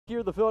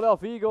here, the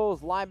Philadelphia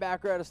Eagles,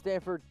 linebacker out of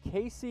Stanford,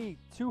 Casey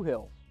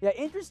Toohill. Yeah,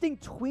 interesting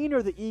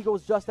tweener the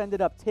Eagles just ended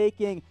up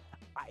taking.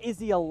 Is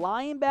he a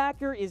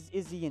linebacker?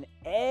 Is he an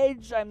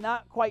edge? I'm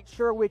not quite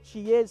sure which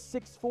he is.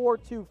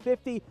 6'4",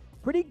 250.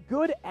 Pretty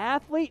good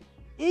athlete.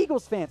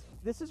 Eagles fans,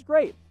 this is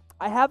great.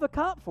 I have a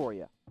comp for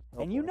you,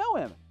 and you know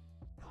him.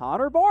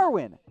 Connor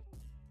Barwin.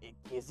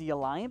 Is he a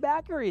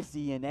linebacker? Is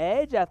he an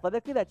edge?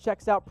 Athletically, that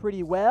checks out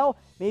pretty well.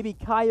 Maybe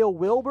Kyle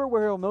Wilbur,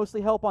 where he'll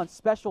mostly help on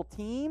special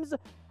teams.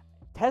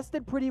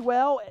 Tested pretty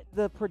well.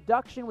 The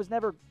production was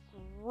never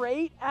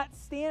great at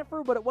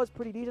Stanford, but it was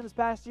pretty decent this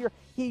past year.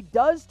 He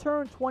does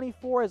turn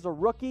 24 as a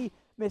rookie.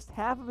 Missed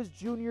half of his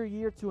junior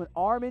year to an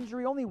arm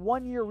injury. Only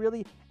 1 year,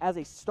 really, as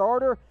a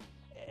starter.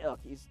 Look,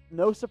 he's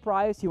no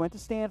surprise. He went to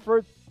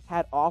Stanford,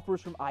 had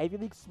offers from Ivy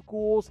League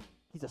schools.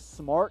 He's a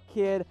smart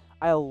kid.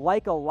 I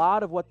like a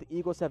lot of what the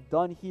Eagles have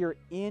done here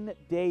in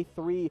day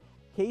 3.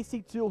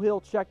 Casey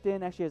Toohill checked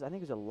in. Actually, I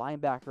think he's a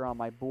linebacker on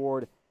my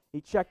board.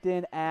 He checked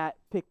in at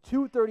pick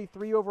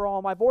 233 overall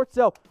on my board.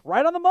 So,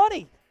 right on the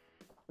money.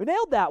 We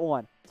nailed that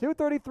one.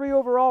 233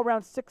 overall,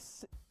 around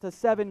 6 to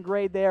 7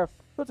 grade there.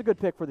 So, it's a good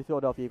pick for the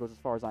Philadelphia Eagles as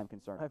far as I'm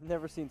concerned. I've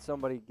never seen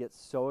somebody get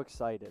so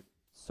excited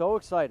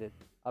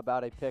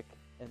about a pick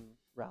in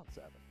round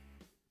 7.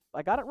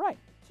 I got it right.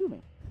 Sue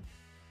me.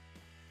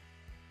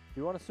 If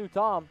you want to sue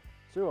Tom,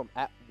 sue him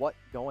at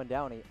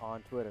WhatGoingDowny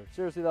on Twitter.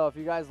 Seriously, though, if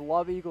you guys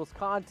love Eagles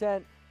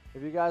content,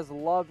 if you guys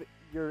love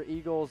your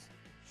Eagles,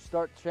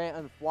 start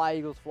chanting "Fly,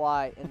 Eagles,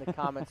 Fly" in the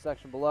comments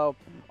section below.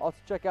 Also,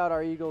 check out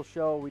our Eagles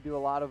show. We do a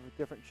lot of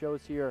different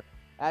shows here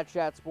at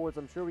Chat Sports.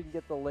 I'm sure we can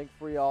get the link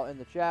for y'all in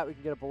the chat. We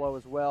can get it below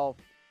as well.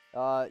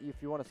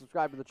 If you want to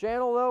subscribe to the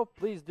channel, though,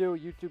 please do.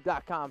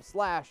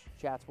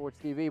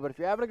 YouTube.com/ChatSportsTV. But if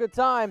you're having a good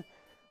time,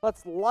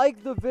 let's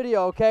like the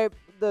video, okay?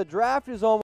 The draft is almost